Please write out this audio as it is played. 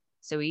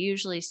So we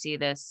usually see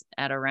this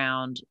at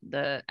around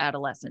the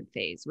adolescent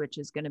phase, which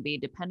is going to be,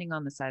 depending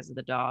on the size of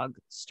the dog,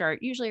 start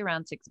usually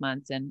around 6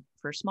 months. And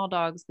for small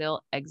dogs,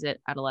 they'll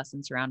exit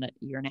adolescence around a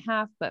year and a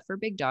half. But for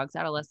big dogs,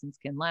 adolescence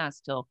can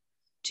last till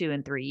 2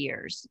 and 3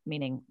 years,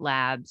 meaning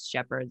labs,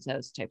 shepherds,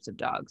 those types of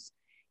dogs.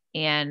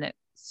 And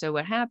so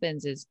what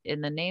happens is,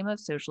 in the name of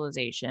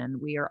socialization,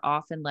 we are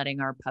often letting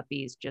our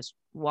puppies just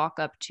walk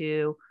up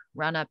to,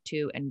 run up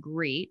to, and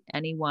greet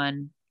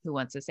anyone who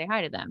wants to say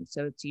hi to them.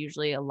 So it's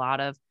usually a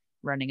lot of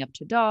running up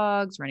to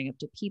dogs, running up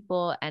to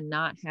people, and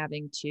not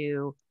having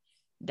to,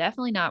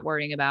 definitely not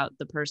worrying about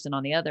the person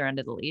on the other end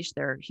of the leash.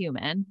 They're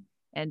human.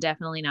 And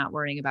definitely not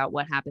worrying about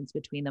what happens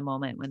between the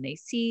moment when they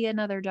see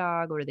another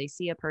dog or they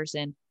see a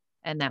person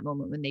and that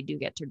moment when they do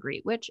get to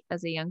greet, which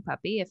as a young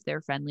puppy, if they're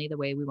friendly the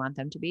way we want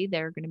them to be,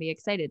 they're going to be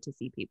excited to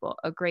see people,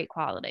 a great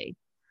quality.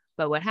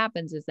 But what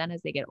happens is then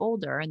as they get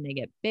older and they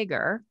get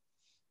bigger,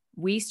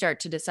 we start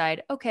to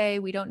decide, okay,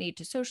 we don't need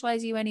to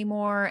socialize you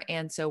anymore.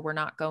 And so we're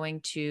not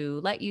going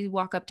to let you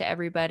walk up to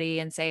everybody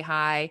and say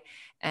hi.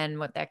 And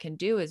what that can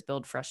do is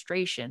build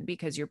frustration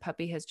because your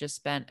puppy has just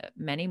spent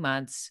many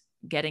months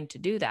getting to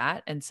do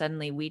that. And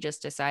suddenly we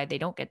just decide they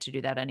don't get to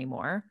do that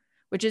anymore,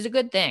 which is a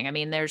good thing. I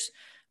mean,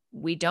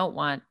 we don't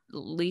want,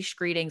 leash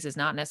greetings is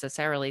not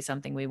necessarily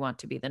something we want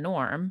to be the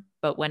norm,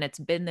 but when it's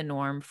been the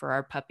norm for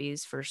our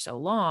puppies for so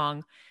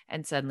long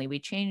and suddenly we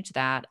change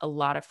that, a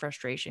lot of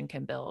frustration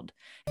can build.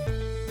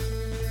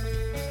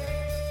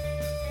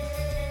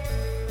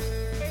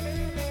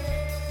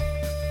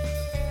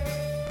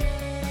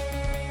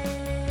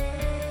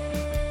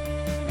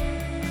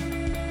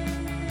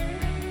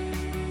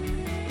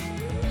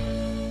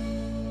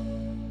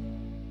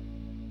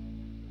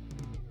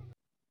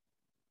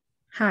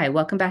 Hi,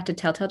 welcome back to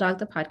Telltale Dog,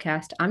 the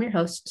podcast. I'm your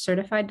host,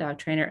 certified dog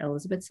trainer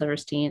Elizabeth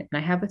Silverstein, and I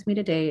have with me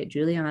today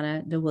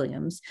Juliana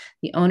DeWilliams,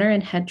 the owner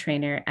and head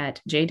trainer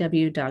at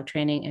JW Dog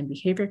Training and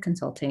Behavior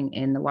Consulting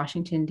in the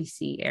Washington,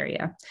 D.C.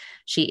 area.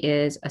 She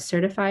is a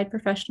certified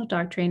professional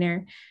dog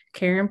trainer,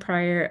 Karen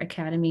Pryor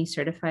Academy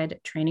certified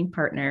training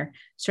partner,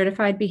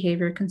 certified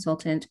behavior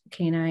consultant,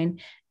 canine,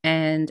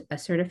 and a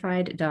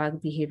certified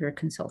dog behavior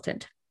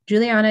consultant.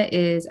 Juliana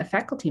is a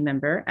faculty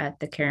member at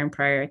the Karen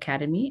Pryor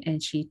Academy,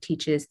 and she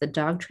teaches the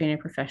Dog Trainer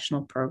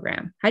Professional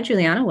Program. Hi,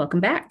 Juliana.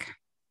 Welcome back.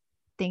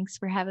 Thanks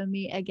for having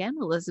me again,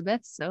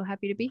 Elizabeth. So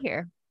happy to be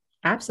here.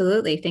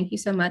 Absolutely. Thank you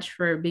so much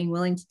for being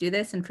willing to do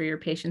this and for your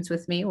patience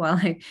with me while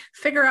I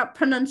figure out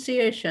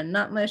pronunciation,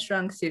 not my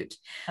strong suit.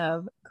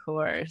 Of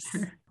course.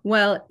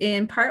 Well,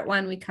 in part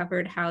one, we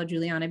covered how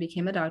Juliana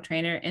became a dog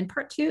trainer, and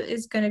part two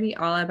is going to be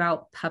all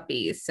about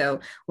puppies. So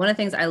one of the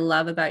things I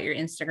love about your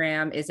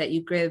Instagram is that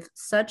you give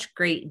such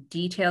great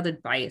detailed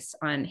advice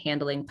on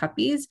handling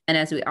puppies. And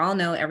as we all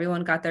know,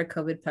 everyone got their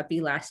COVID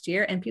puppy last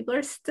year, and people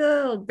are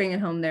still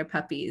bringing home their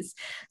puppies.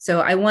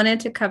 So I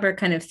wanted to cover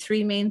kind of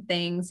three main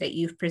things that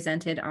you've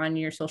presented on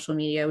your social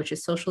media, which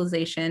is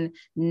socialization,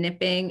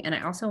 nipping, and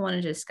I also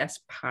wanted to discuss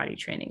potty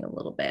training a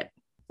little bit.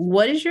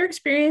 What is your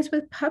experience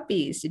with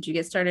puppies? Did you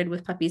get started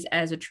with puppies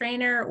as a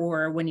trainer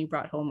or when you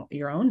brought home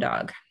your own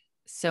dog?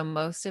 So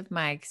most of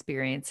my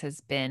experience has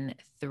been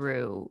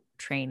through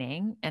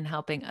training and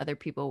helping other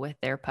people with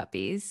their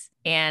puppies.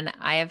 And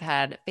I have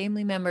had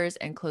family members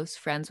and close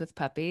friends with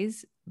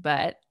puppies,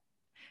 but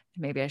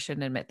maybe I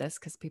shouldn't admit this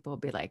because people will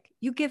be like,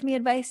 you give me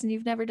advice and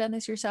you've never done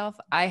this yourself.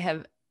 I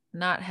have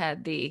not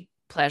had the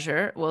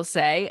pleasure, we'll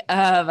say,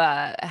 of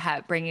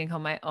bringing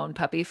home my own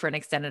puppy for an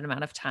extended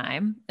amount of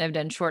time. I've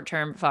done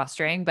short-term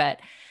fostering, but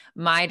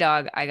my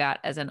dog I got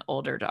as an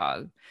older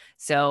dog.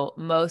 So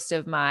most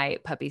of my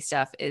puppy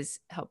stuff is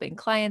helping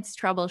clients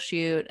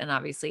troubleshoot. And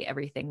obviously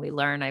everything we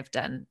learn, I've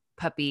done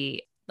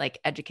puppy like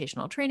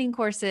educational training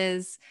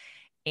courses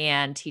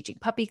and teaching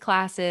puppy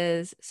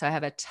classes. So I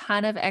have a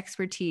ton of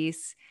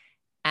expertise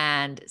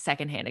and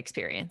secondhand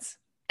experience.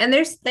 And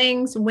there's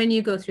things when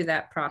you go through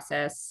that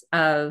process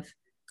of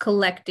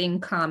collecting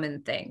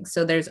common things.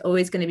 So there's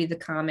always going to be the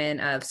common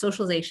of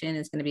socialization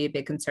is going to be a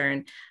big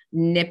concern.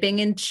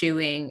 Nipping and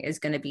chewing is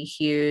going to be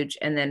huge.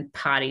 And then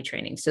potty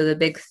training. So the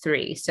big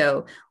three.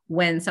 So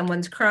when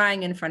someone's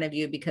crying in front of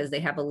you because they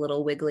have a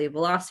little wiggly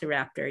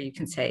velociraptor, you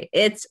can say,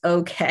 it's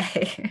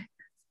okay.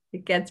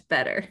 It gets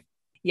better.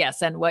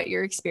 Yes. And what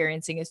you're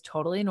experiencing is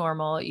totally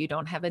normal. You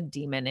don't have a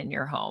demon in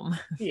your home.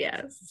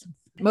 Yes.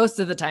 Most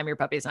of the time, your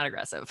puppy is not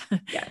aggressive.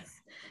 Yes.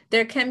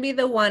 There can be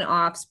the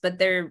one-offs, but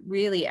they're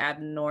really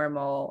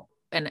abnormal.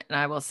 And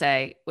I will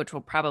say, which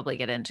we'll probably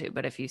get into,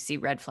 but if you see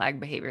red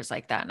flag behaviors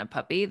like that in a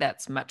puppy,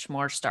 that's much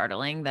more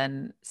startling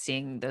than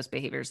seeing those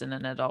behaviors in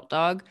an adult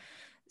dog.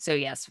 So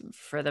yes,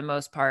 for the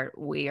most part,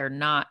 we are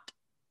not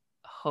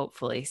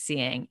hopefully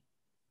seeing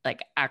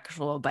like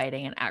actual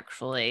biting and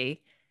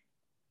actually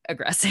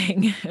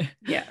aggressing.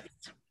 Yes.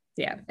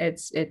 Yeah,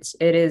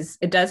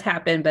 it does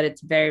happen, but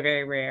it's very,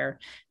 very rare.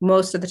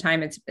 Most of the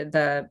time it's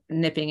the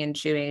nipping and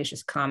chewing is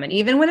just common,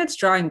 even when it's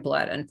drawing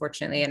blood,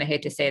 unfortunately. And I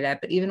hate to say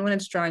that, but even when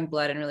it's drawing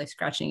blood and really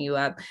scratching you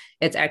up,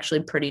 it's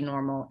actually pretty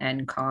normal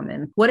and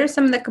common. What are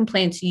some of the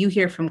complaints you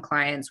hear from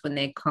clients when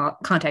they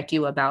contact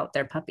you about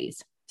their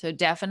puppies? So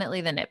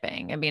definitely the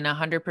nipping. I mean,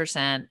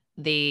 100%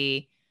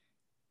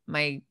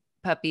 my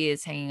puppy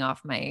is hanging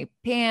off my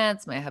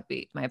pants. My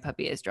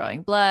puppy is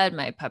drawing blood.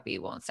 My puppy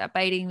won't stop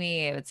biting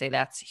me. I would say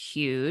that's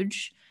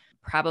huge.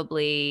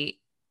 Probably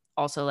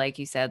also, like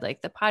you said,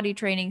 like the potty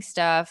training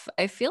stuff.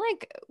 I feel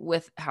like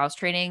with house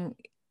training,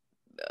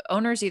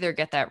 owners either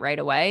get that right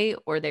away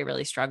or they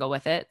really struggle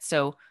with it.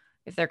 So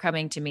if they're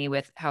coming to me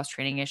with house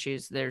training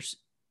issues, they're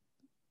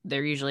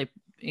usually,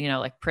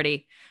 like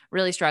pretty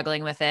really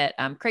struggling with it.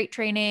 Crate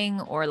training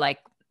or like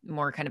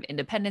more kind of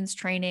independence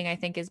training, I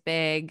think is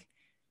big.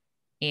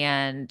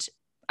 And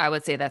I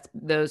would say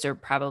those are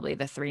probably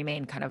the three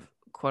main kind of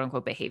quote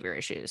unquote behavior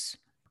issues.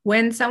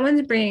 When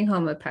someone's bringing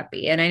home a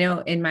puppy, and I know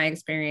in my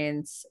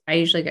experience, I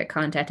usually get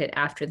contacted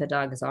after the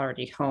dog is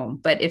already home.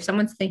 But if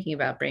someone's thinking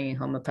about bringing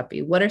home a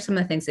puppy, what are some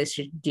of the things they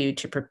should do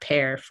to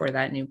prepare for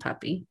that new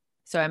puppy?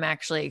 So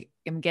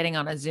I'm getting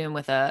on a Zoom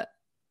with a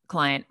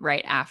client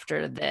right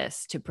after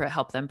this to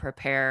help them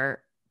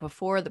prepare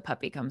before the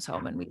puppy comes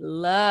home. And we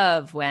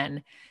love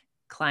when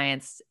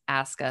clients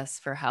ask us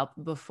for help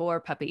before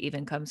puppy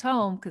even comes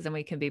home, because then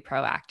we can be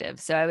proactive.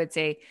 So I would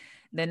say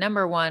the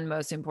number one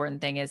most important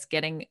thing is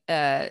getting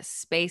a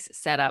space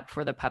set up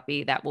for the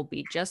puppy that will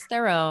be just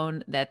their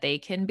own, that they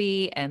can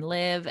be and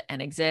live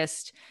and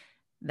exist,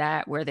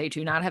 that where they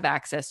do not have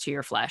access to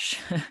your flesh.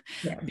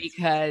 Yes.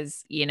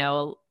 Because,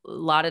 a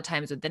lot of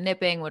times with the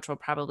nipping, which we'll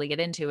probably get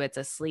into, it's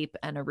a sleep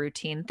and a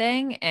routine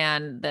thing.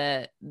 And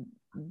the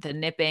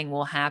nipping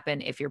will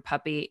happen if your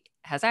puppy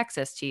has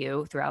access to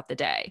you throughout the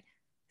day.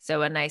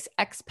 So a nice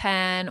X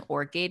pen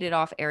or gated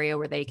off area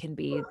where they can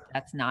be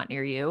that's not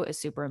near you is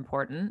super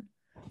important.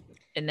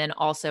 And then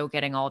also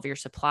getting all of your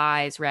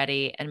supplies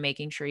ready and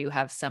making sure you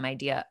have some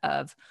idea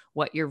of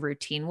what your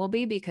routine will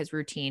be, because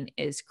routine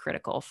is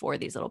critical for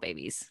these little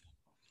babies.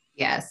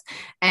 Yes.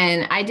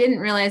 And I didn't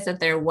realize that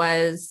there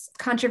was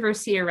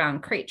controversy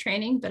around crate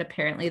training, but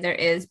apparently there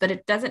is, but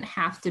it doesn't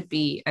have to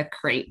be a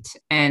crate.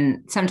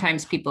 And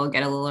sometimes people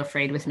get a little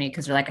afraid with me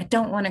because they're like, I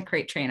don't want to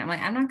crate train. I'm like,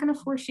 I'm not going to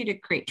force you to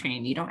crate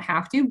train. You don't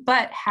have to,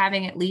 but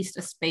having at least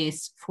a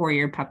space for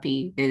your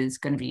puppy is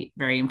going to be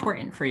very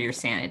important for your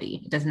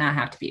sanity. It does not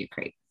have to be a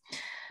crate.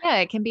 Yeah,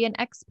 it can be an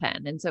X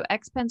pen. And so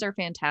X pens are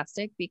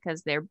fantastic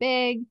because they're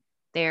big,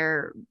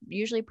 they're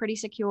usually pretty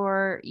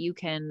secure. You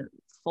can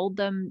fold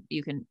them,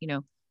 you can,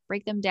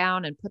 break them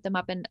down and put them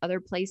up in other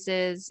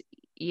places.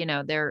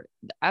 They're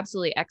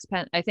absolutely X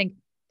pen. I think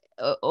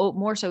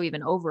more so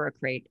even over a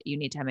crate, you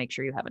need to make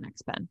sure you have an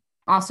X pen.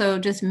 Also,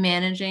 just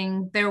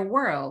managing their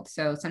world.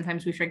 So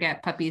sometimes we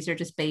forget puppies are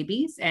just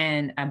babies,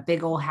 and a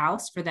big old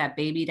house for that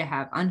baby to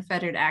have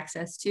unfettered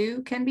access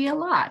to can be a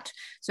lot.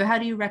 So, how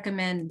do you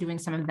recommend doing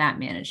some of that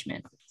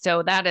management?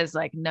 So that is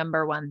like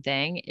number one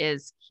thing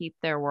is keep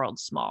their world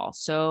small.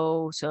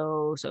 So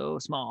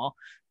small,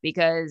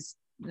 because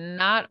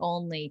not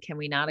only can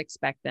we not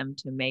expect them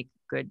to make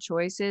good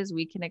choices,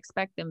 we can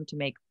expect them to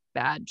make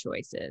bad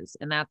choices.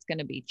 And that's going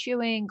to be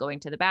chewing, going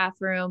to the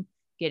bathroom,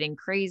 getting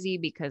crazy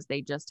because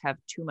they just have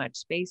too much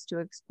space to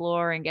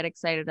explore and get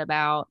excited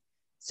about.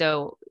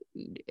 So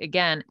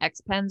again,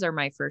 X pens are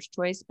my first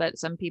choice, but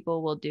some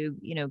people will do,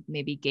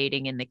 maybe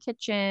gating in the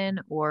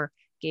kitchen or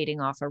gating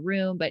off a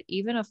room. But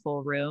even a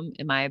full room,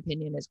 in my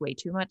opinion, is way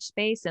too much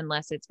space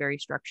unless it's very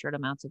structured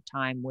amounts of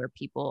time where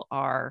people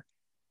are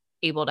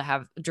able to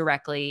have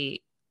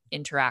directly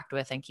interact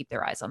with and keep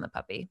their eyes on the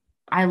puppy.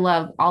 I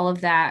love all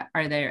of that.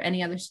 Are there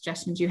any other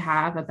suggestions you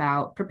have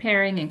about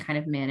preparing and kind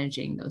of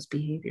managing those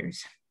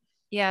behaviors?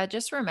 Yeah,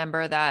 just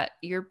remember that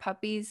your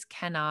puppies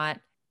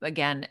cannot,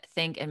 again,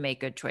 think and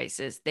make good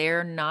choices.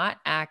 They're not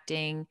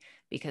acting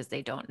because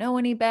they don't know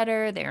any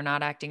better. They're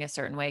not acting a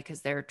certain way because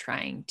they're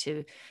trying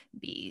to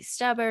be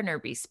stubborn or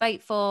be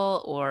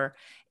spiteful, or,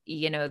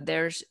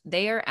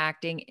 they are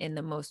acting in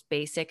the most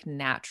basic,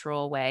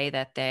 natural way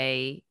that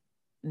they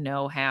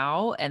know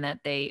how and that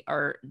they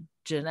are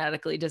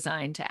genetically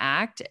designed to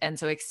act. And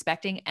so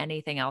expecting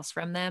anything else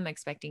from them,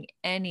 expecting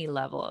any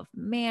level of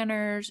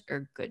manners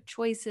or good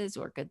choices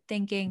or good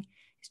thinking,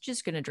 is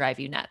just going to drive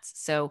you nuts.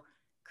 So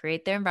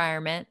create their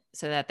environment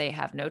so that they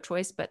have no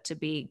choice but to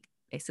be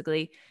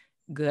basically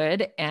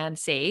good and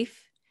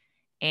safe,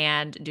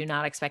 and do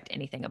not expect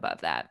anything above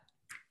that.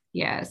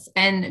 Yes.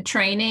 And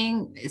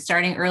training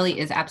starting early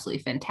is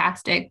absolutely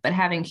fantastic, but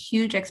having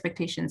huge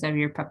expectations of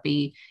your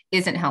puppy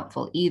isn't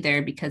helpful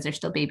either because they're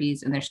still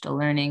babies and they're still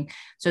learning.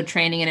 So,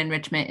 training and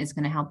enrichment is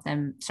going to help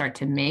them start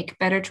to make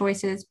better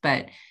choices,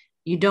 but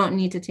you don't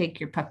need to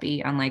take your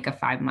puppy on like a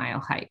 5 mile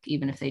hike,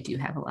 even if they do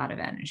have a lot of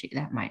energy.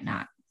 That might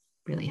not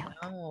really help.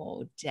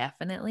 No,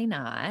 definitely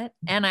not.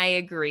 And I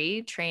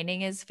agree.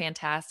 Training is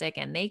fantastic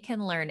and they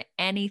can learn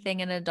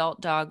anything an adult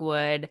dog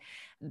would.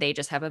 They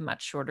just have a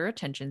much shorter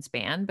attention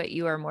span, but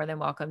you are more than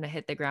welcome to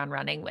hit the ground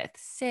running with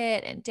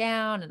sit and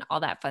down and all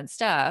that fun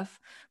stuff.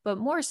 But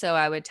more so,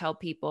 I would tell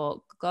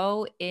people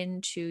go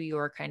into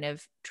your kind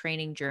of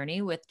training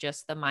journey with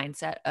just the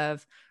mindset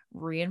of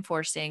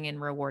reinforcing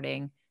and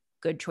rewarding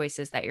good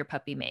choices that your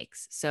puppy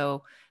makes.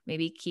 So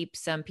maybe keep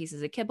some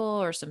pieces of kibble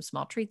or some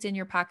small treats in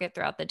your pocket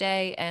throughout the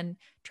day and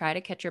try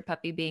to catch your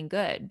puppy being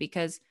good,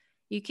 because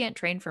You can't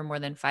train for more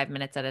than 5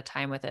 minutes at a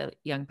time with a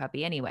young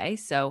puppy anyway.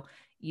 So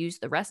use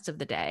the rest of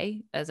the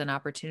day as an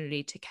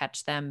opportunity to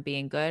catch them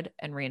being good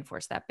and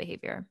reinforce that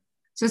behavior.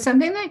 So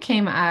something that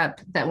came up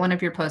that one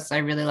of your posts I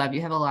really love,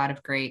 you have a lot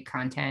of great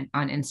content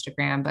on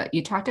Instagram, but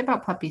you talked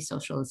about puppy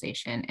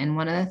socialization. And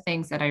one of the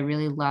things that I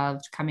really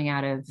loved coming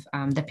out of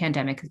the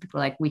pandemic is people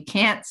were like, we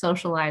can't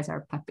socialize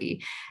our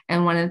puppy.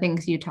 And one of the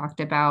things you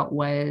talked about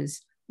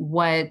was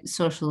what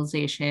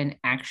socialization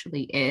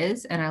actually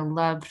is. And I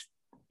loved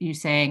you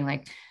saying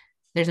like,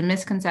 there's a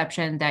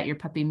misconception that your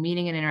puppy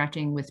meeting and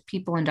interacting with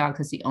people and dogs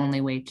is the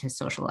only way to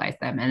socialize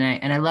them.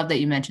 And I love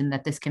that you mentioned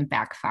that this can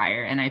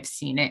backfire. And I've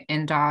seen it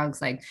in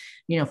dogs, like,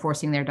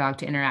 forcing their dog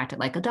to interact at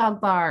like a dog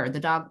bar or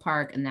the dog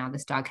park. And now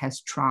this dog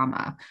has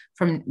trauma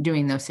from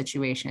doing those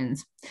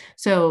situations.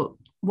 So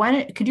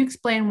could you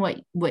explain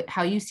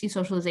how you see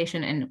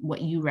socialization and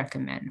what you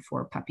recommend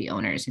for puppy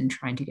owners in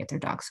trying to get their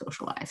dog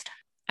socialized?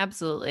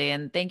 Absolutely.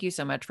 And thank you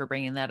so much for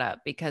bringing that up,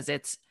 because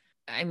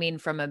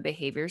from a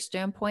behavior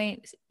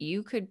standpoint,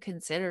 you could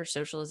consider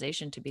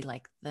socialization to be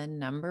like the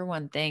number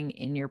one thing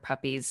in your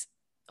puppy's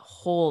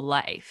whole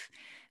life,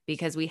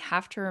 because we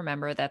have to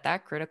remember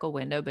that critical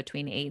window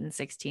between 8 and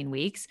 16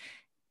 weeks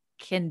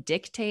can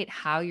dictate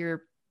how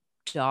your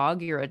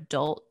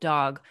adult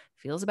dog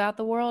feels about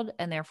the world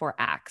and therefore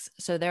acts.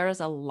 So there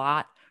is a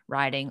lot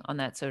riding on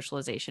that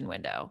socialization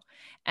window.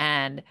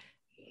 And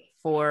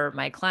for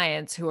my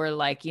clients who are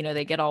like,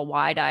 they get all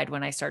wide-eyed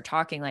when I start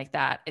talking like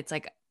that, it's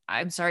like,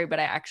 I'm sorry, but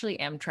I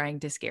actually am trying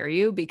to scare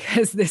you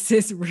because this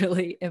is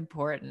really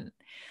important.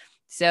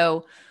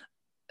 So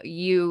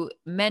you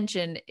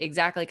mentioned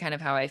exactly kind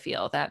of how I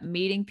feel, that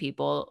meeting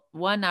people,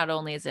 one, not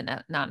only is it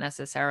not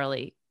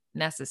necessarily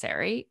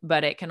necessary,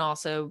 but it can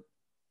also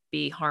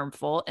be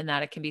harmful in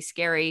that it can be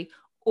scary,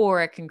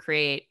 or it can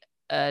create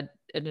an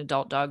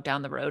adult dog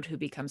down the road who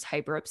becomes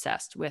hyper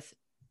obsessed with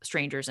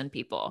strangers and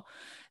people.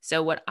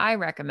 So what I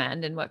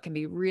recommend, and what can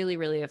be really,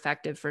 really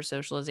effective for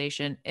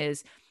socialization,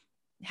 is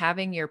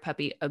having your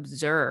puppy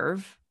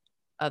observe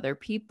other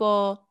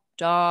people,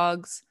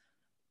 dogs,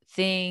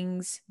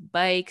 things,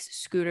 bikes,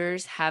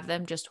 scooters, have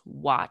them just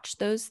watch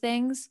those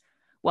things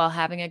while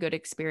having a good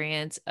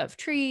experience of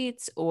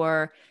treats,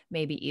 or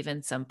maybe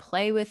even some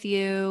play with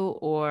you,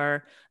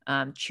 or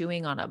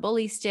chewing on a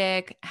bully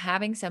stick,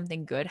 having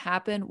something good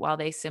happen while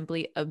they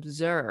simply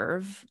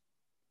observe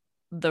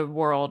the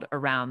world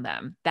around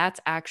them.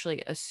 That's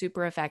actually a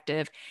super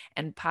effective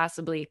and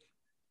possibly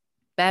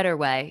better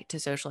way to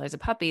socialize a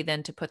puppy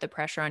than to put the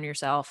pressure on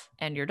yourself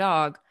and your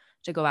dog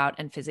to go out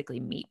and physically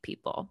meet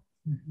people.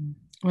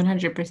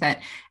 100%.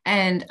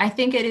 And I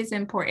think it is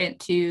important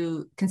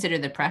to consider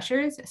the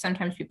pressures.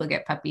 Sometimes people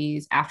get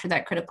puppies after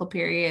that critical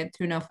period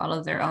through no fault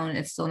of their own.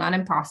 It's still not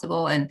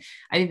impossible. And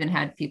I've even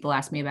had people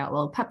ask me about,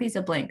 well, puppy's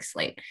a blank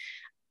slate.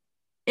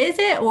 Is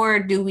it, or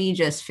do we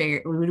just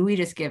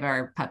give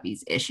our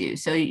puppies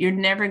issues? So you're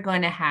never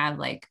going to have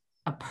like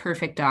a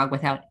perfect dog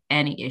without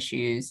any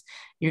issues.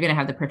 You're going to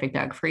have the perfect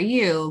dog for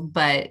you,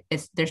 but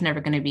there's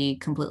never going to be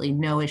completely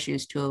no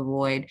issues to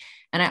avoid.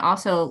 And I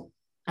also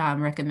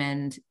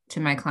recommend to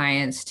my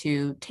clients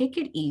to take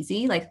it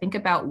easy, like think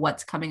about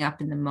what's coming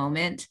up in the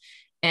moment.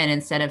 And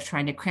instead of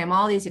trying to cram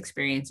all these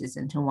experiences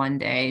into one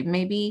day,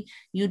 maybe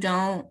you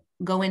don't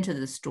go into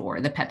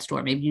the pet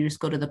store. Maybe you just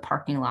go to the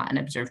parking lot and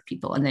observe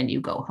people, and then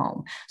you go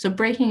home. So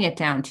breaking it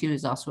down too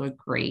is also a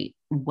great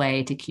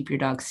way to keep your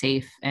dog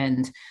safe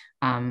and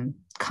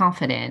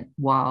confident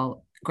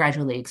while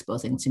gradually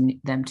exposing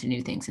them to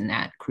new things in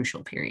that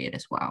crucial period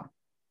as well.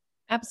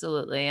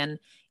 Absolutely. And,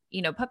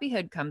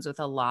 puppyhood comes with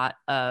a lot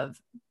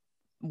of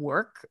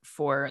work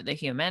for the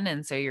human.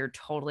 And so you're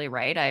totally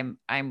right.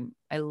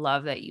 I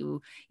love that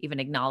you even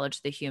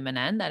acknowledge the human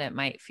end, that it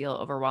might feel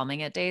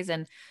overwhelming at days.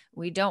 And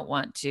we don't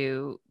want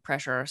to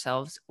pressure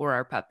ourselves or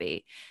our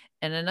puppy.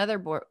 And another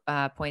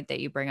point that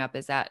you bring up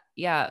is that,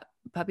 yeah,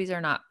 puppies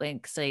are not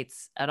blank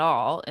slates at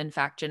all. In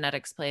fact,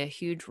 genetics play a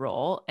huge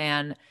role.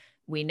 And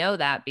we know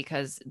that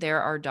because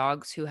there are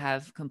dogs who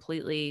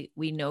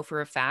we know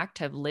for a fact,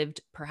 have lived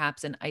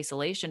perhaps in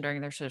isolation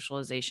during their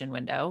socialization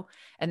window,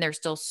 and they're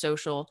still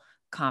social,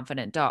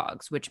 confident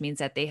dogs, which means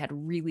that they had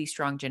really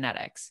strong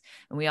genetics.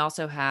 And we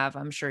also have,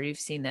 I'm sure you've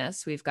seen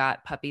this, we've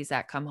got puppies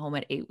that come home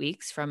at 8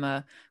 weeks from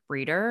a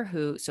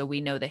breeder so we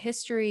know the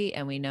history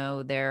and we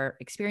know their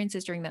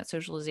experiences during that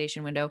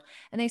socialization window,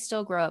 and they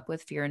still grow up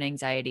with fear and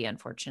anxiety,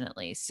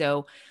 unfortunately.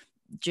 So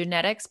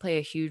genetics play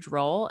a huge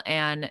role.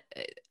 And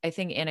I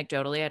think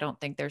anecdotally, I don't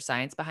think there's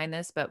science behind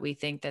this, but we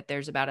think that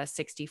there's about a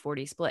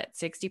 60-40 split.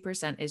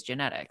 60% is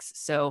genetics.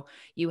 So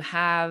you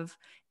have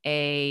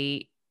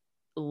a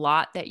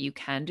lot that you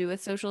can do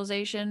with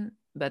socialization,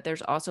 but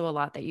there's also a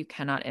lot that you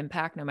cannot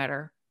impact no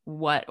matter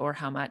what or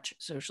how much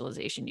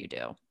socialization you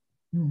do.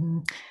 Mm-hmm.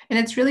 And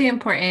it's really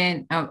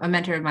important. A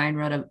mentor of mine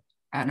wrote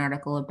an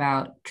article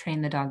about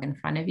train the dog in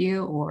front of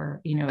you,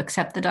 or,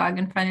 accept the dog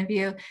in front of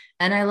you.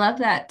 And I love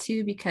that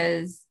too,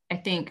 because I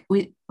think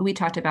we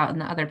talked about in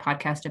the other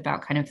podcast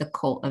about kind of the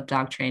cult of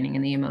dog training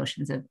and the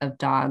emotions of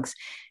dogs.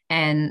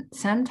 And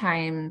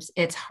sometimes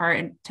it's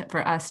hard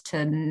for us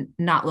to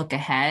not look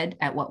ahead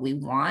at what we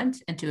want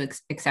and to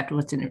accept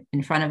what's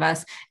in front of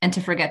us and to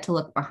forget to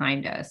look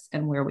behind us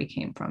and where we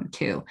came from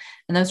too.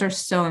 And those are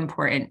so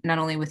important, not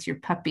only with your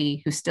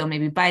puppy who's still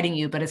maybe biting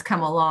you, but has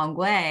come a long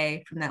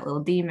way from that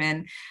little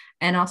demon,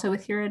 and also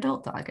with your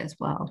adult dog as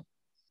well.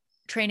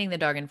 Training the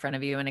dog in front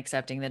of you and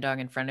accepting the dog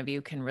in front of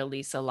you can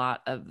release a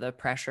lot of the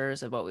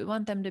pressures of what we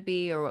want them to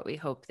be or what we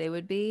hope they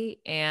would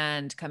be,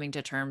 and coming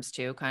to terms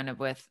too kind of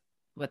with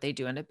what they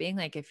do end up being.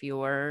 Like if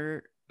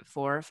your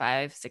 4,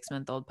 5,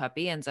 6-month-old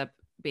puppy ends up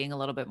being a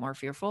little bit more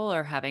fearful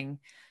or having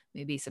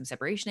maybe some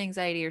separation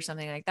anxiety or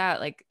something like that,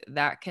 like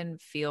that can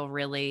feel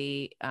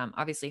really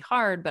obviously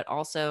hard, but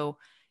also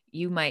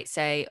you might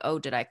say, oh,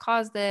 did I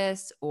cause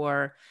this?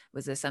 Or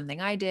was this something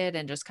I did?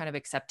 And just kind of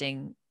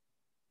accepting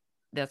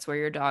that's where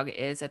your dog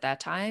is at that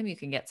time. You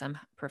can get some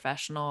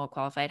professional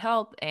qualified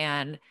help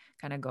and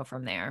kind of go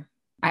from there.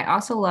 I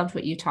also loved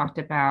what you talked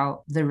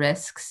about the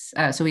risks.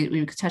 So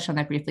we touched on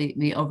that briefly,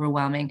 the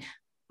overwhelming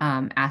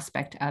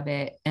aspect of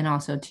it. And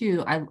also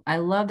too, I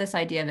love this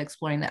idea of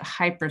exploring that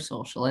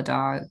hypersocial, a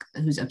dog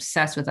who's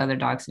obsessed with other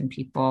dogs and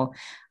people,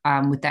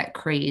 with that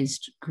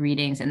crazed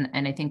greetings. And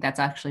I think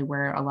that's actually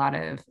where a lot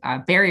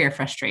of barrier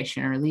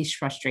frustration or leash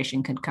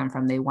frustration could come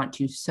from. They want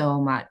you so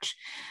much.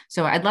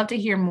 So I'd love to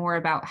hear more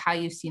about how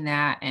you've seen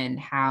that and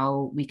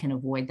how we can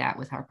avoid that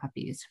with our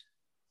puppies.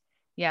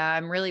 Yeah,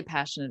 I'm really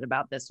passionate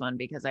about this one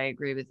because I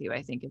agree with you.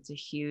 I think it's a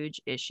huge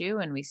issue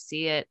and we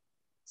see it.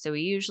 So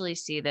we usually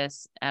see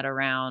this at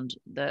around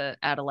the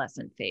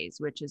adolescent phase,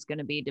 which is going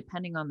to be,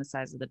 depending on the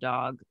size of the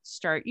dog,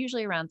 start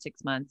usually around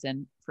 6 months.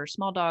 And for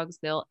small dogs,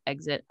 they'll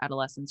exit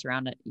adolescence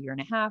around a year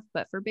and a half.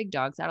 But for big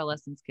dogs,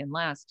 adolescence can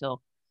last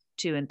till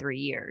 2 and 3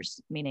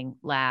 years, meaning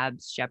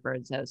labs,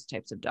 shepherds, those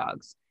types of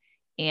dogs.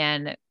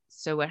 And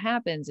so what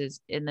happens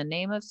is, in the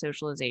name of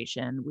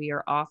socialization, we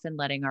are often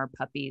letting our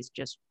puppies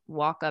just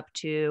walk up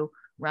to,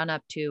 run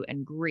up to,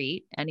 and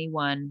greet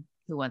anyone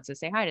who wants to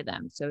say hi to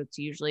them. So it's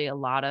usually a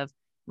lot of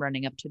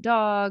running up to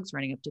dogs,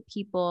 running up to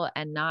people,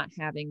 and not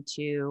having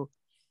to,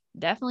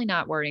 definitely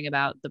not worrying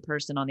about the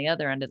person on the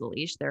other end of the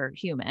leash. They're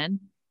human.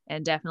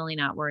 And definitely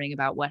not worrying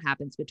about what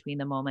happens between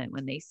the moment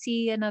when they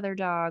see another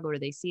dog or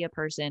they see a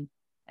person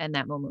and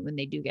that moment when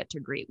they do get to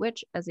greet,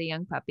 which as a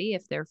young puppy,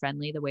 if they're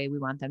friendly the way we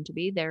want them to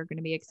be, they're going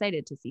to be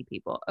excited to see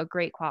people, a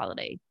great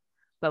quality.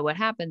 But what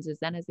happens is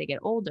then as they get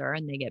older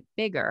and they get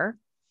bigger,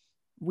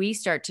 we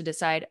start to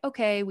decide,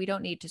 okay, we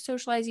don't need to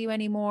socialize you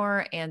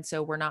anymore. And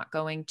so we're not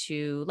going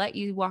to let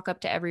you walk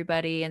up to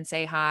everybody and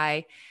say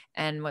hi.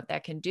 And what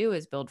that can do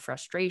is build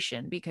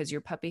frustration because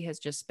your puppy has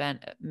just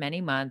spent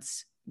many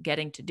months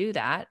getting to do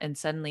that. And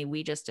suddenly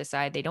we just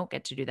decide they don't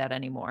get to do that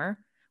anymore,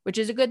 which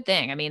is a good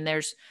thing. I mean,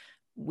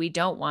 we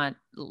don't want,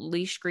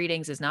 leash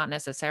greetings is not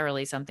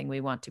necessarily something we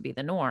want to be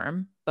the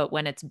norm, but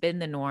when it's been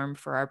the norm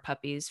for our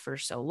puppies for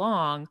so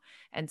long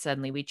and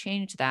suddenly we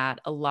change that,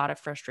 a lot of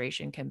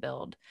frustration can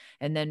build.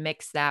 And then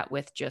mix that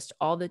with just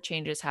all the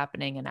changes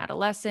happening in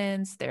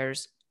adolescence. They're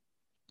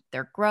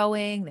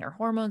growing, their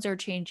hormones are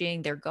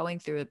changing, they're going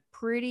through a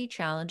pretty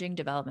challenging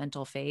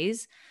developmental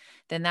phase.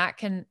 Then that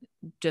can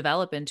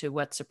develop into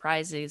what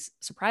surprises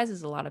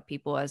a lot of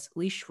people as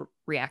leash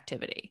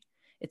reactivity.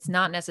 It's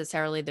not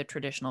necessarily the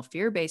traditional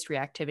fear-based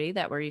reactivity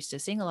that we're used to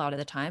seeing a lot of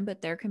the time,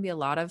 but there can be a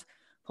lot of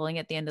pulling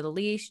at the end of the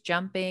leash,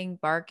 jumping,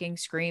 barking,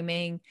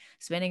 screaming,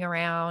 spinning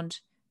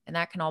around, and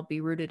that can all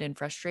be rooted in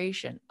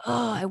frustration.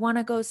 Oh, I want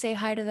to go say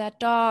hi to that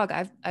dog.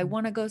 I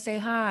want to go say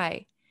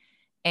hi.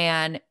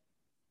 And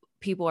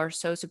people are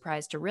so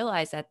surprised to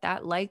realize that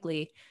that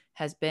likely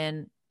has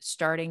been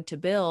starting to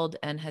build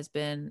and has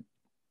been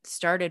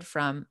started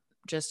from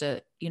just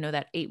that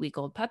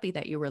 8-week-old puppy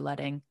that you were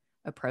letting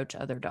approach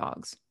other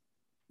dogs.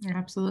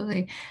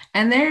 Absolutely.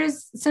 And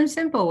there's some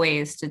simple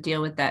ways to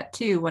deal with that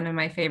too. One of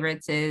my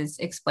favorites is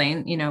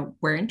explain,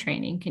 we're in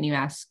training. Can you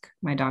ask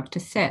my dog to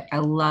sit? I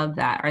love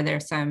that. Are there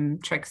some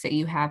tricks that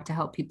you have to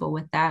help people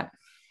with that?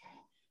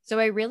 So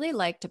I really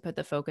like to put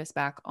the focus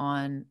back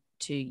on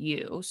to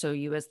you. So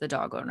you as the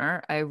dog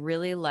owner, I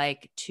really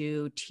like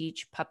to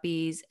teach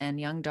puppies and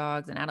young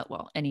dogs and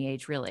any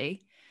age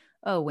really.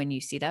 Oh, when you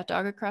see that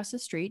dog across the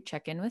street,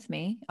 check in with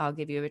me. I'll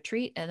give you a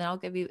treat and then I'll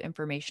give you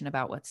information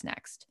about what's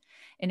next.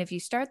 And if you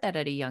start that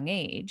at a young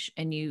age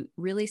and you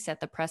really set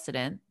the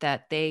precedent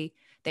that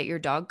your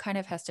dog kind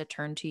of has to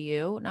turn to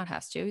you, not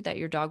has to, that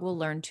your dog will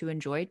learn to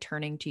enjoy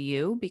turning to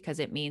you because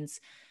it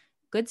means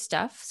good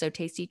stuff. So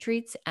tasty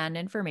treats and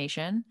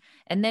information.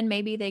 And then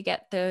maybe they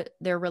get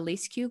their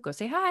release cue, go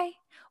say hi.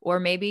 Or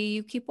maybe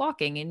you keep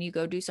walking and you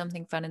go do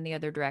something fun in the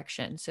other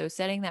direction. So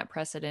setting that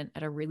precedent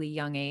at a really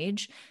young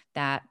age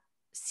that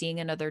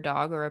seeing another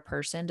dog or a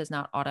person does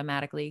not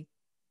automatically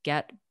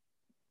get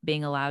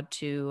being allowed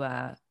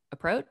to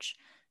approach,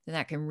 then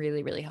that can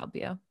really, really help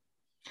you.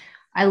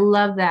 I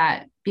love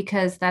that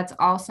because that's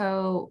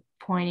also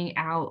pointing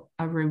out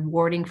a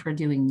rewarding for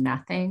doing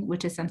nothing,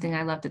 which is something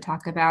I love to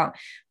talk about.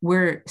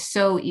 We're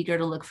so eager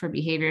to look for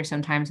behavior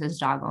sometimes as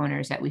dog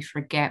owners that we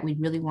forget we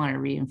really want to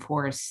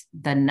reinforce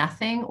the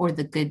nothing or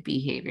the good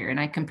behavior. And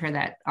I compare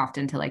that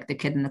often to like the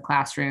kid in the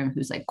classroom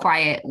who's like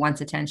quiet,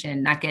 wants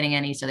attention, not getting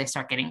any, so they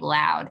start getting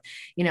loud,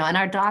 and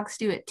our dogs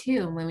do it too.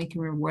 And when we can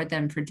reward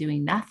them for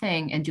doing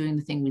nothing and doing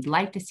the thing we'd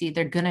like to see,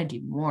 they're going to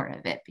do more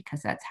of it,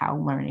 because that's how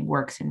learning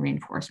works and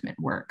reinforcement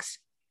works.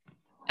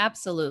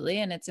 Absolutely.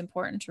 And it's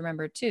important to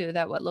remember too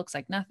that what looks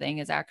like nothing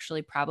is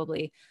actually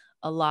probably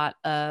a lot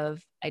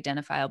of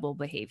identifiable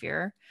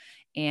behavior.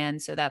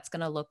 And so that's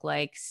going to look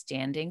like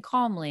standing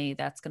calmly.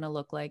 That's going to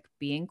look like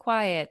being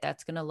quiet.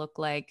 That's going to look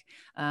like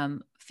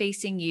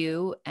facing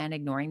you and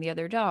ignoring the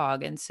other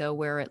dog. And so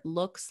where it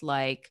looks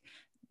like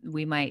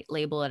we might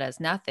label it as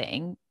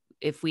nothing,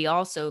 if we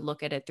also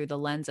look at it through the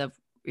lens of,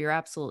 you're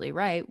absolutely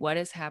right, what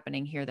is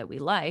happening here that we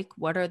like?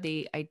 What are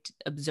the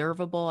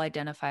observable,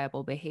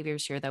 identifiable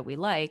behaviors here that we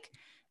like?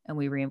 And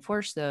we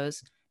reinforce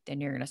those,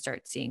 then you're going to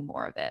start seeing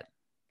more of it.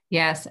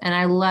 Yes. And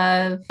I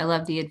love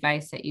the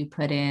advice that you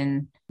put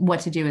in,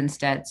 what to do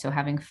instead. So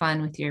having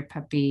fun with your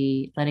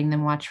puppy, letting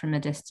them watch from a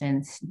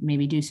distance,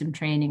 maybe do some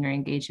training or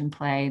engage in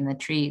play and the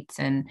treats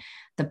and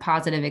the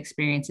positive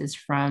experiences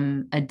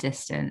from a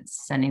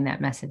distance, sending that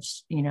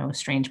message,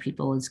 strange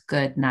people is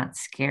good, not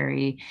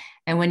scary.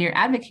 And when you're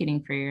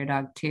advocating for your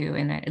dog too,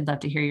 and I'd love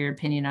to hear your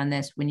opinion on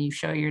this, when you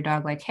show your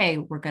dog like, hey,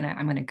 I'm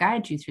going to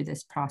guide you through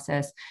this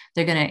process,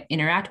 they're going to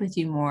interact with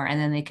you more, and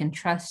then they can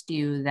trust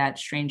you that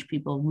strange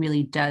people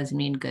really does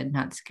mean good,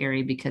 not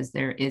scary, because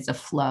there is a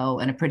flow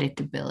and a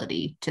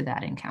predictability to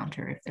that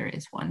encounter if there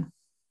is one.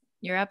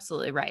 You're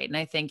absolutely right. And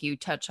I think you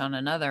touch on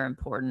another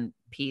important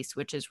piece,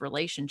 which is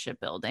relationship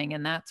building.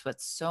 And that's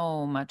what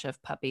so much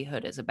of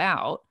puppyhood is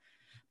about,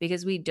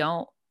 because we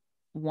don't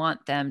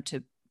want them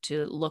to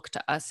look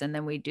to us. And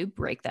then we do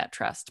break that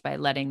trust by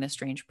letting the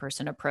strange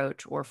person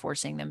approach or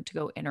forcing them to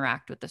go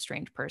interact with the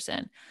strange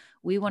person.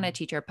 We want to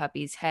teach our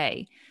puppies,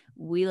 hey,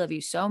 we love you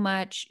so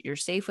much. You're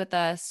safe with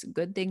us.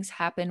 Good things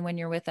happen when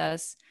you're with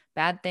us.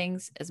 Bad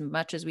things, as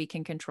much as we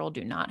can control,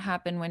 do not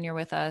happen when you're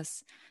with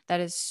us. That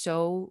is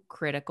so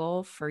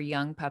critical for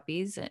young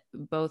puppies,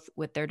 both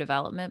with their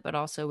development, but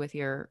also with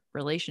your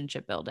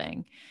relationship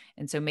building.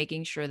 And so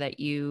making sure that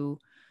you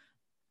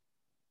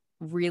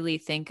really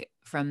think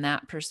from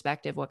that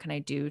perspective, what can I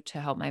do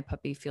to help my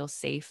puppy feel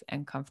safe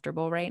and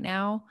comfortable right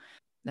now?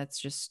 That's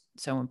just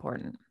so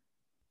important.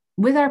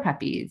 With our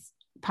puppies,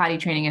 potty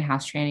training and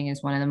house training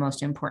is one of the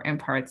most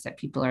important parts that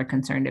people are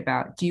concerned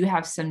about. Do you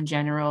have some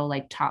general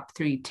like top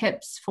 3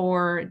 tips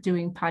for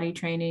doing potty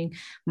training?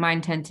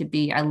 Mine tend to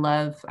be, I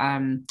love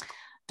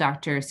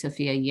Dr.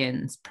 Sophia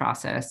Yin's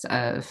process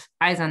of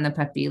eyes on the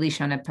puppy,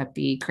 leash on a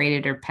puppy,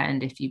 crated or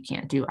penned if you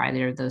can't do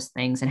either of those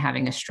things, and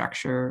having a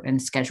structure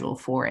and schedule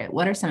for it.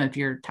 What are some of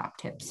your top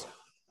tips?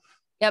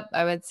 Yep,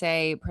 I would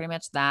say pretty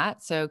much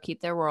that. So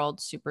keep their world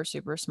super,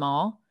 super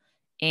small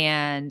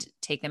and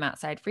take them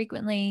outside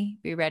frequently.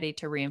 Be ready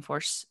to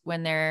reinforce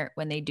when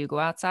they do go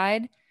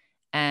outside.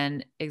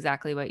 And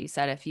exactly what you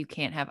said, if you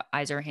can't have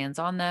eyes or hands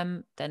on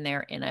them, then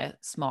they're in a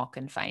small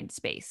confined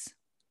space.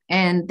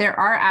 And there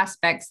are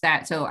aspects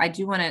so I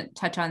do want to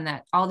touch on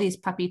that. All these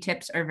puppy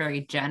tips are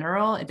very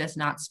general. It does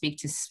not speak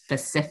to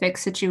specific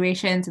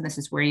situations. And this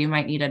is where you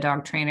might need a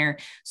dog trainer.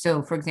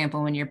 So for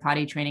example, when you're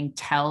potty training,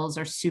 tells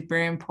are super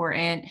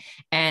important,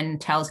 and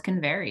tells can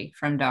vary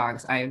from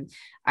dogs.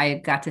 I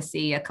got to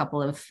see a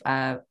couple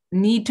of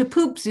need to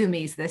poop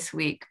zoomies this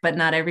week, but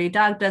not every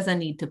dog does a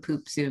need to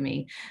poop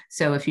zoomie.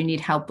 So if you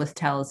need help with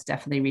tells,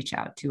 definitely reach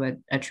out to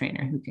a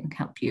trainer who can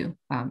help you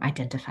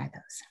identify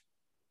those.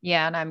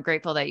 Yeah. And I'm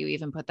grateful that you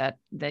even put that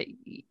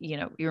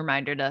you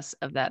reminded us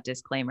of that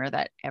disclaimer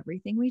that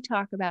everything we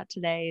talk about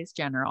today is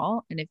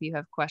general. And if you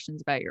have questions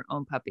about your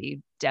own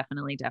puppy,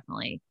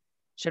 definitely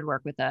should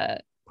work with a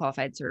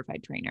qualified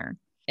certified trainer.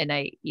 And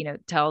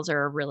tells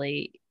are a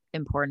really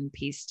important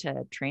piece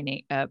to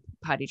training,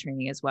 potty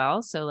training as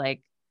well. So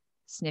like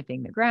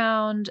sniffing the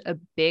ground, a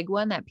big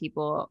one that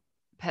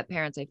pet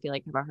parents, I feel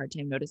like have a hard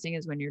time noticing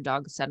is when your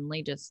dog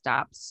suddenly just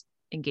stops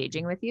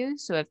engaging with you.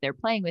 So if they're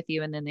playing with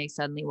you and then they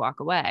suddenly walk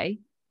away,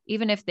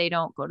 even if they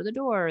don't go to the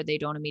door or they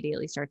don't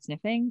immediately start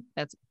sniffing,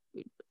 that's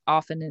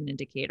often an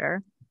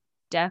indicator.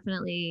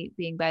 Definitely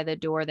being by the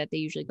door that they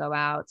usually go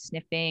out,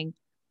 sniffing.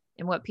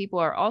 And what people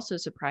are also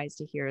surprised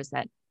to hear is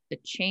that a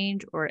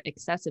change or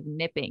excessive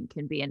nipping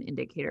can be an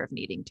indicator of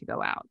needing to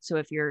go out. So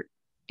if you're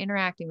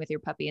interacting with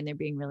your puppy and they're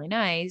being really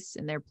nice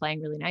and they're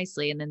playing really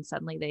nicely, and then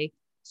suddenly they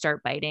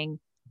start biting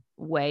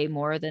way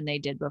more than they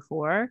did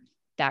before,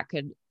 that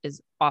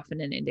is often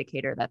an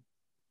indicator that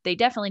they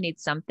definitely need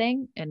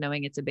something, and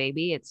knowing it's a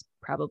baby, it's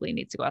probably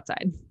needs to go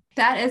outside.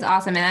 That is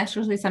awesome. And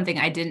actually something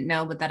I didn't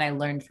know, but that I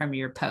learned from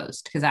your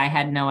post, because I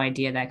had no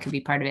idea that could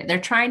be part of it. They're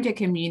trying to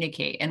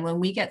communicate. And when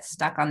we get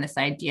stuck on this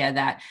idea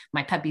that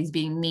my puppy's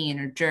being mean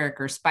or jerk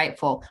or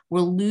spiteful,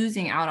 we're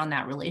losing out on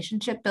that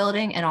relationship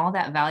building and all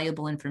that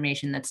valuable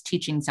information that's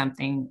teaching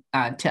something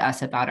to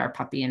us about our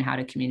puppy and how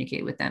to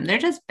communicate with them. They're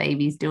just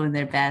babies doing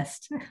their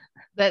best.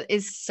 That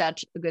is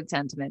such a good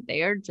sentiment.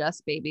 They are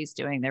just babies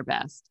doing their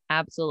best.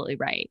 Absolutely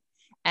right.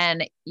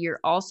 And you're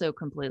also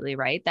completely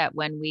right that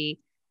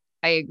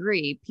I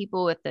agree,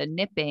 people with the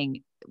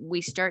nipping,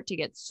 we start to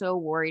get so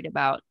worried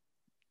about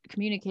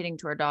communicating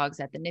to our dogs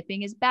that the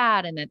nipping is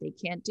bad and that they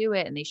can't do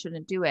it and they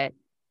shouldn't do it.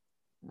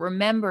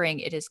 Remembering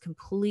it is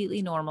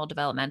completely normal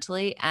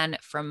developmentally. And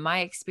from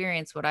my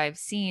experience, what I've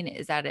seen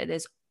is that it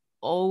is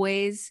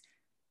almost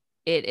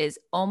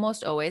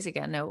always,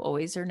 again, no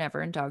always or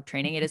never in dog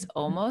training, it is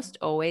almost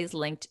always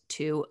linked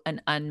to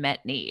an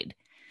unmet need.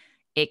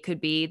 It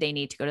could be they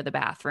need to go to the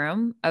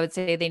bathroom. I would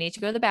say they need to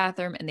go to the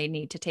bathroom and they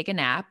need to take a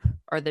nap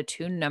are the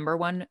two number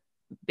one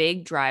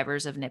big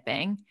drivers of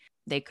nipping.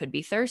 They could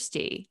be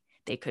thirsty.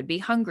 They could be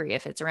hungry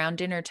if it's around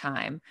dinner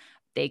time.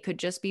 They could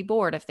just be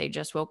bored if they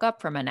just woke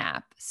up from a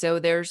nap. So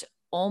there's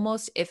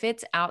almost, if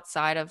it's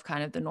outside of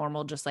kind of the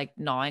normal, just like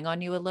gnawing on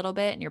you a little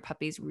bit and your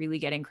puppy's really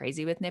getting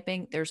crazy with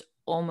nipping, there's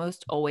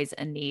almost always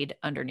a need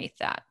underneath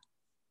that.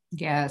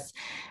 Yes.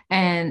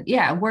 And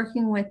yeah,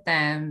 working with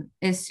them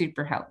is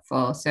super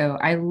helpful. So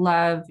I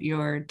love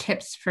your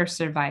tips for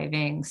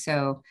surviving.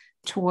 So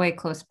toy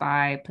close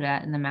by, put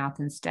that in the mouth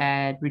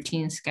instead,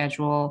 routine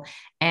schedule.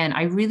 And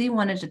I really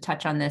wanted to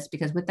touch on this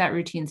because with that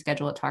routine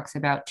schedule, it talks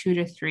about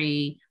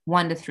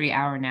 1 to 3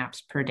 hour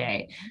naps per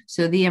day.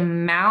 So the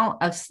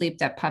amount of sleep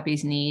that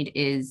puppies need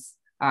is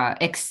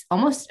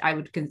almost, I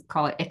would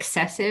call it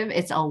excessive.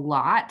 It's a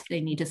lot. They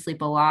need to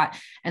sleep a lot.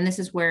 And this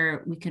is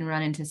where we can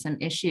run into some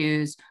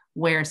issues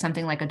where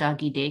something like a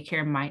doggy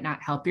daycare might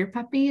not help your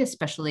puppy,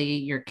 especially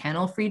your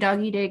kennel-free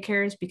doggy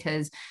daycares,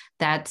 because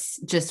that's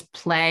just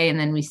play. And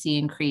then we see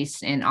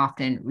increase in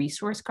often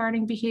resource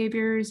guarding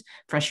behaviors,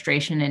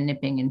 frustration and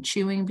nipping and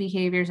chewing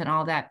behaviors, and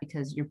all that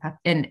because your pup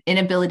an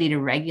inability to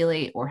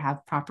regulate or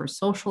have proper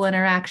social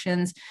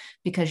interactions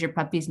because your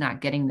puppy's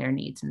not getting their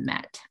needs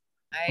met.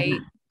 I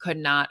could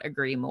not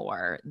agree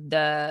more.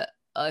 A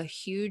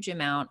huge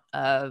amount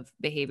of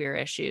behavior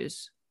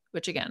issues,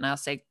 which again, I'll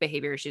say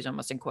behavior issues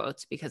almost in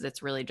quotes because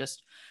it's really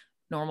just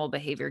normal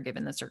behavior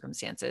given the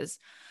circumstances.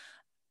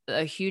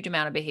 A huge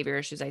amount of behavior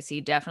issues I see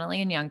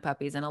definitely in young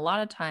puppies and a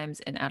lot of times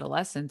in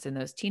adolescents and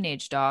those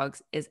teenage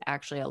dogs is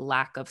actually a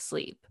lack of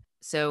sleep.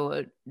 So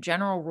a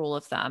general rule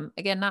of thumb,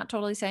 again, not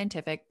totally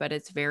scientific, but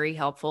it's very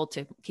helpful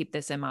to keep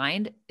this in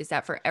mind, is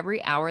that for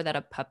every hour that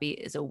a puppy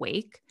is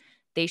awake,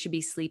 they should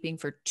be sleeping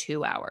for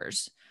 2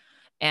 hours.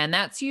 And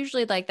that's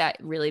usually like that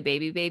really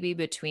baby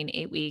between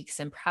 8 weeks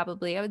and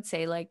probably, I would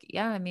say like,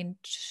 yeah, I mean,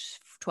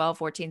 12,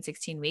 14,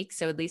 16 weeks.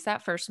 So at least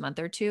that first month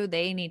or two,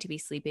 they need to be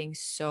sleeping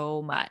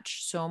so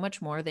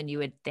much more than you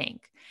would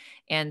think.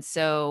 And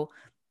so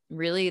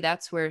really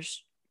that's where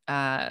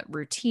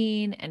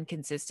routine and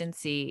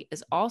consistency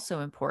is also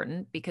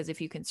important because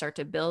if you can start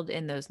to build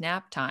in those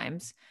nap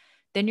times,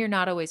 then you're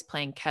not always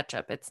playing catch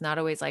up. It's not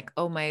always like,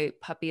 oh, my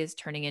puppy is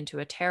turning into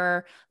a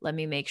terror. Let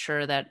me make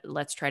sure that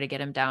let's try to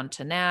get him down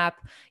to nap,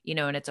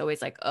 and it's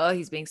always like, oh,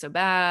 he's being so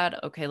bad.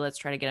 Okay, let's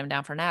try to get him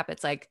down for nap.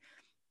 It's like,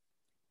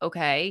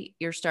 okay,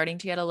 you're starting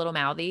to get a little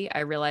mouthy. I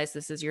realize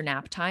this is your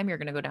nap time. You're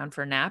going to go down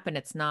for a nap and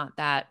it's not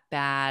that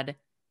bad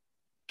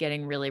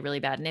getting really, really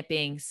bad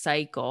nipping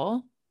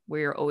cycle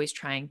where you're always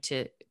trying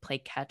to play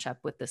catch up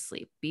with the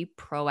sleep. Be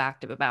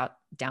proactive about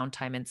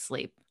downtime and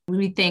sleep.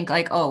 We think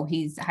like, oh,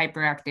 he's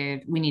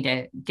hyperactive. We need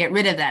to get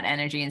rid of that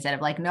energy instead of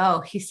like,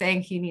 no, he's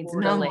saying he needs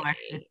no more.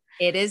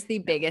 It is the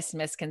biggest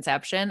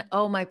misconception.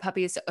 Oh, my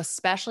puppy is,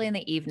 especially in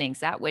the evenings,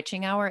 that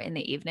witching hour in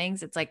the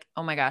evenings. It's like,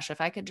 oh my gosh,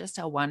 if I could just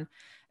tell one,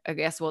 I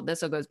guess, well,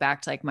 this all goes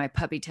back to like my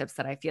puppy tips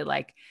that I feel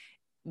like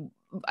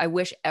I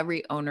wish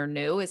every owner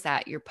knew is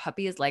that your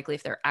puppy is likely,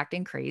 if they're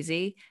acting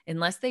crazy,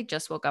 unless they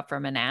just woke up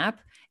from a nap,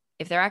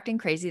 if they're acting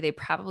crazy, they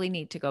probably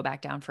need to go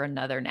back down for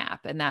another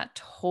nap. And that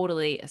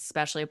totally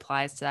especially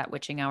applies to that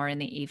witching hour in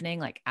the evening,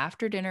 like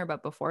after dinner,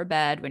 but before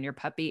bed, when your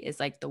puppy is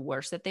like the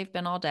worst that they've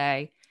been all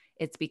day.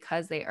 It's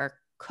because they are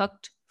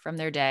cooked from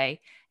their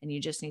day and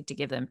you just need to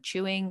give them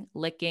chewing,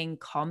 licking,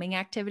 calming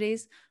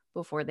activities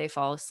before they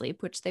fall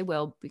asleep, which they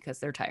will because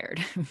they're tired.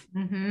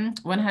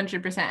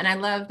 100%. And I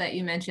love that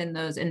you mentioned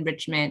those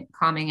enrichment,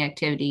 calming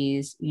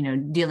activities,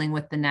 dealing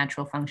with the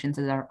natural functions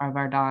of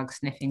our dogs,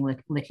 sniffing,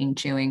 licking,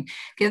 chewing.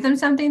 Give them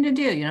something to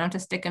do. You don't have to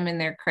stick them in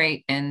their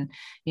crate and,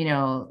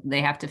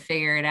 they have to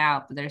figure it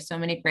out. But there's so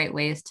many great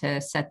ways to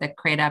set the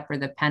crate up or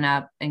the pen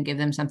up and give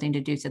them something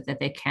to do so that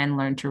they can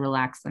learn to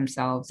relax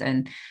themselves.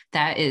 And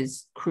that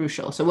is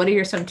crucial. So what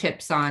are some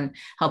tips on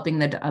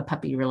helping a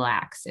puppy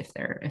relax if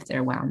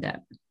they're wound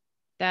up?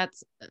 I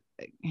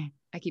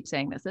keep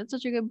saying this. That's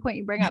such a good point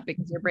you bring up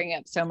because you're bringing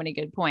up so many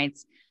good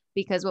points.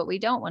 Because what we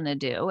don't want to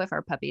do if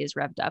our puppy is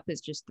revved up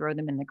is just throw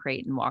them in the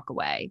crate and walk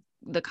away.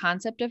 The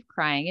concept of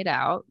crying it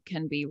out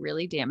can be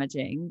really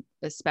damaging,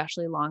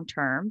 especially long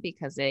term,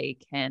 because they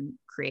can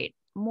create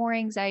more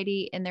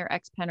anxiety in their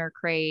X-pen or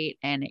crate,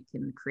 and it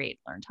can create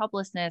learned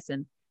helplessness.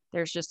 And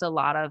there's just a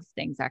lot of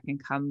things that can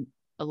come,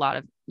 a lot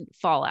of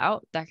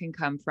fallout that can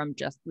come from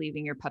just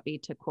leaving your puppy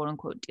to quote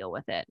unquote deal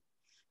with it.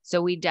 So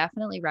we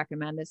definitely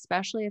recommend,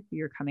 especially if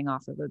you're coming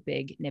off of a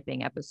big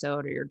nipping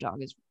episode or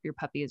your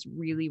puppy is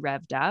really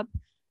revved up,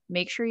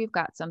 make sure you've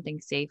got something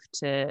safe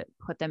to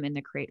put them in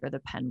the crate or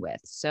the pen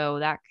with. So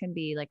that can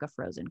be like a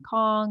frozen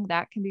Kong.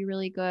 That can be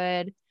really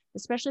good,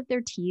 especially if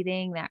they're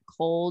teething. That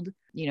cold,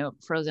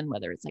 frozen,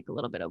 whether it's like a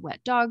little bit of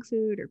wet dog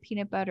food or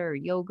peanut butter or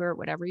yogurt,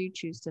 whatever you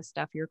choose to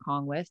stuff your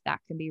Kong with,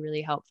 that can be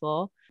really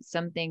helpful.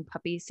 Something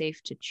puppy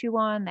safe to chew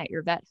on that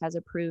your vet has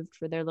approved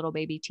for their little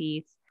baby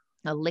teeth.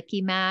 A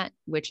licky mat,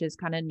 which is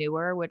kind of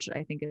newer, which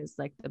I think is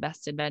like the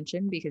best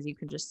invention, because you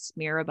can just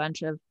smear a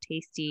bunch of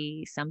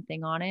tasty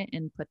something on it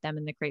and put them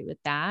in the crate with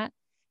that.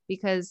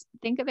 Because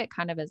think of it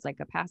kind of as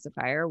like a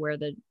pacifier, where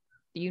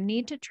you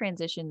need to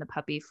transition the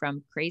puppy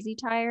from crazy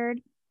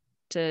tired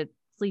to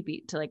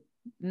sleepy to like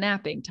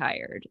napping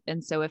tired.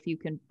 And so if you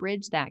can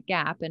bridge that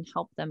gap and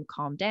help them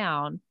calm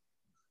down,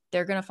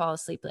 they're going to fall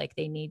asleep like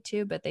they need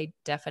to, but they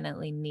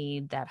definitely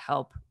need that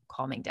help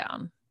calming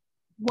down.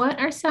 What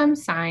are some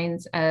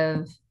signs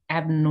of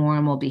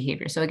abnormal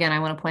behavior? So again, I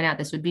want to point out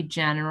this would be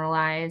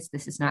generalized.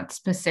 This is not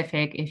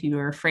specific. If you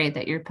are afraid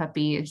that your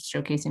puppy is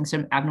showcasing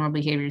some abnormal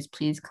behaviors,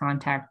 please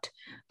contact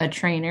a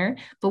trainer.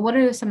 But what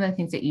are some of the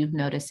things that you've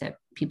noticed that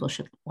people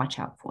should watch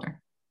out for?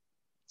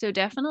 So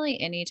definitely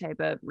any type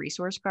of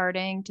resource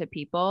guarding to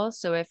people.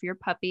 So if your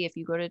puppy, if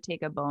you go to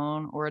take a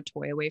bone or a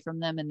toy away from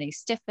them and they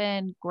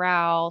stiffen,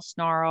 growl,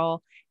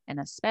 snarl, and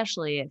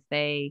especially if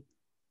they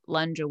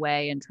lunge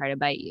away and try to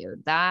bite you,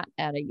 that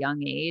at a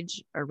young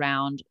age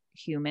around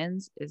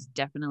humans is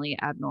definitely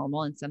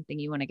abnormal and something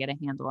you want to get a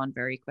handle on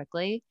very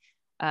quickly.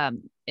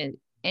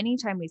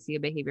 Anytime we see a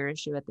behavior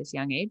issue at this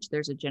young age,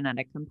 there's a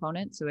genetic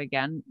component. So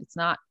again,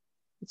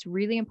 it's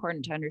really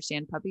important to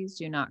understand puppies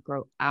do not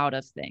grow out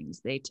of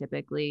things. They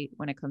typically,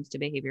 when it comes to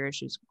behavior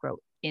issues, grow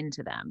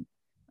into them.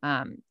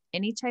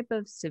 Any type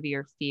of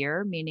severe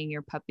fear, meaning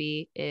your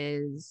puppy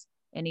is,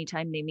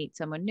 anytime they meet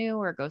someone new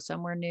or go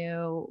somewhere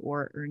new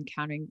or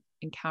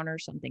encounter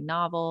something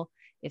novel,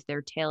 if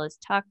their tail is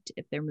tucked,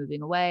 if they're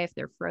moving away, if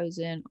they're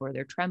frozen or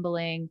they're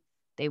trembling,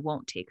 they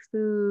won't take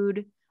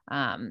food.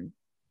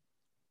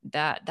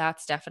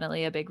 That's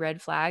definitely a big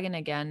red flag. And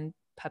again,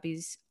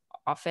 puppies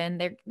often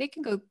they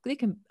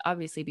can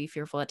obviously be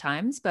fearful at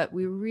times, but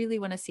we really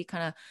want to see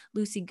kind of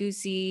loosey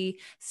goosey,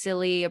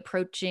 silly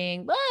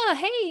approaching,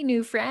 hey,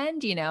 new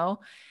friend,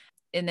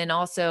 and then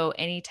also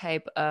any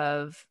type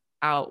of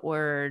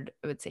outward,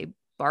 I would say,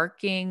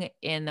 barking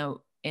in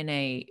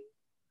a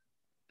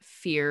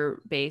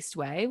fear-based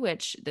way,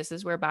 which this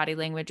is where body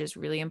language is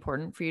really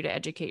important for you to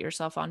educate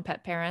yourself on,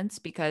 pet parents,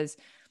 because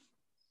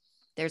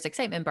there's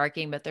excitement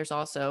barking, but there's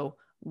also,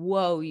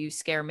 whoa, you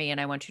scare me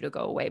and I want you to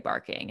go away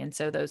barking. And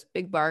so those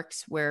big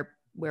barks where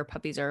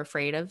puppies are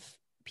afraid of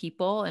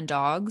people and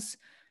dogs,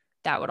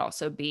 that would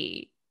also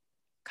be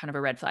kind of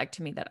a red flag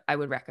to me that I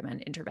would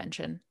recommend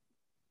intervention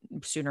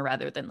sooner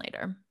rather than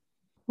later.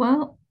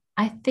 Well,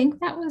 I think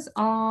that was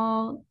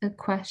all the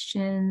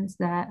questions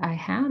that I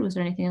had. Was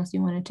there anything else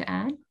you wanted to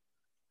add?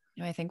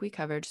 No, I think we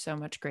covered so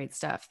much great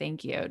stuff.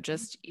 Thank you.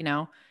 Just,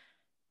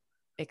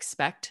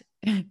 expect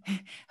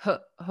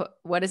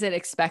what is it?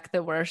 Expect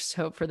the worst,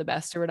 hope for the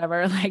best, or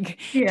whatever. Like,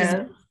 just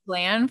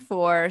plan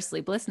for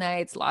sleepless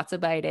nights, lots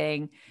of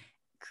biting,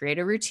 create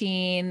a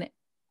routine,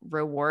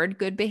 reward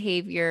good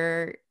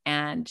behavior,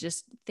 and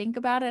just think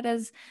about it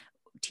as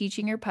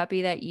teaching your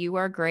puppy that you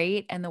are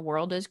great and the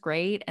world is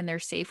great and they're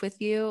safe with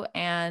you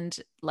and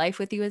life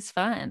with you is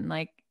fun.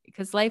 Like,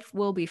 because life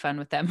will be fun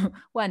with them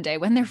one day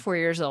when they're 4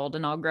 years old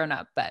and all grown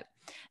up. But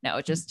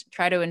no, just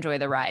try to enjoy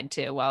the ride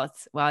too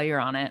while you're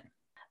on it.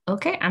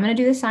 Okay, I'm going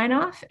to do the sign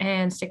off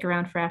and stick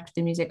around for after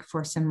the music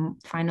for some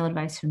final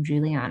advice from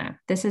Juliana.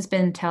 This has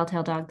been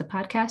Telltale Dog, the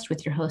podcast,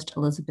 with your host,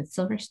 Elizabeth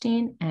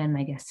Silverstein, and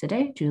my guest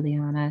today,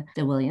 Juliana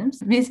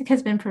DeWilliams. Music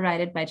has been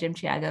provided by Jim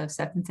Chiago of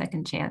 7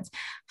 Second Chance.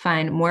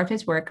 Find more of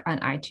his work on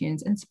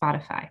iTunes and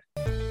Spotify.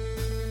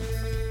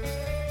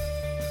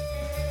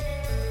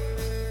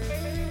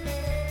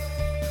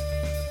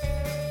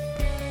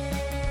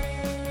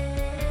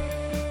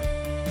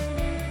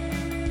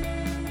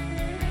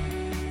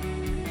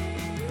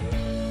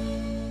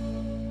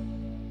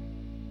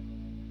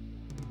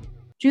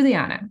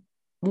 Juliana,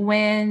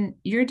 when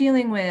you're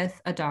dealing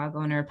with a dog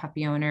owner,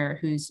 puppy owner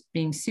who's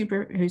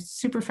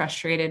super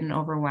frustrated and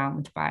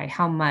overwhelmed by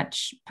how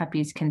much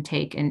puppies can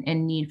take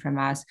and need from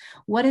us,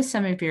 what is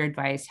some of your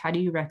advice? How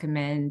do you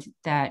recommend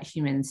that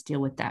humans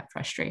deal with that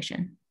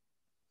frustration?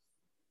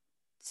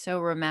 So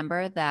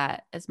remember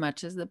that as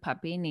much as the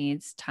puppy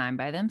needs time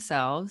by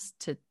themselves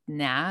to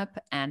nap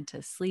and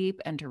to sleep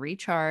and to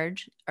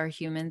recharge, our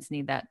humans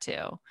need that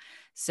too.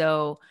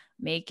 So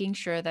making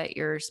sure that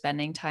you're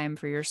spending time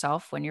for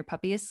yourself when your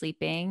puppy is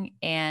sleeping,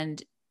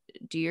 and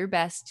do your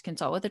best,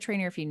 consult with a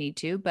trainer if you need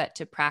to, but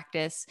to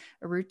practice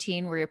a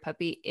routine where your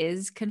puppy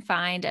is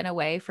confined and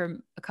away for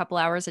a couple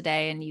hours a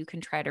day and you can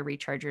try to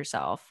recharge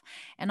yourself.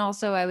 And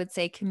also I would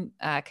say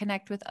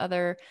connect with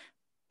other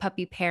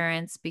puppy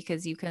parents,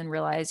 because you can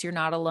realize you're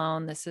not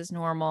alone. This is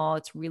normal.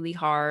 It's really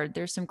hard.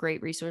 There's some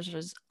great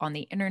resources on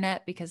the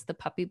internet because the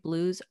puppy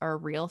blues are a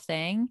real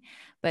thing,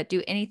 but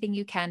do anything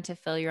you can to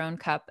fill your own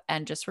cup.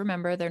 And just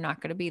remember, they're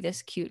not going to be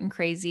this cute and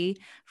crazy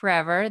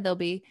forever. They'll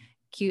be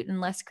cute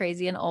and less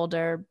crazy and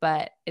older,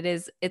 but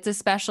it's a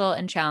special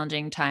and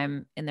challenging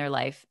time in their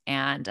life.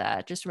 And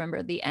just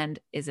remember, the end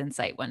is in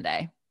sight one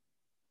day.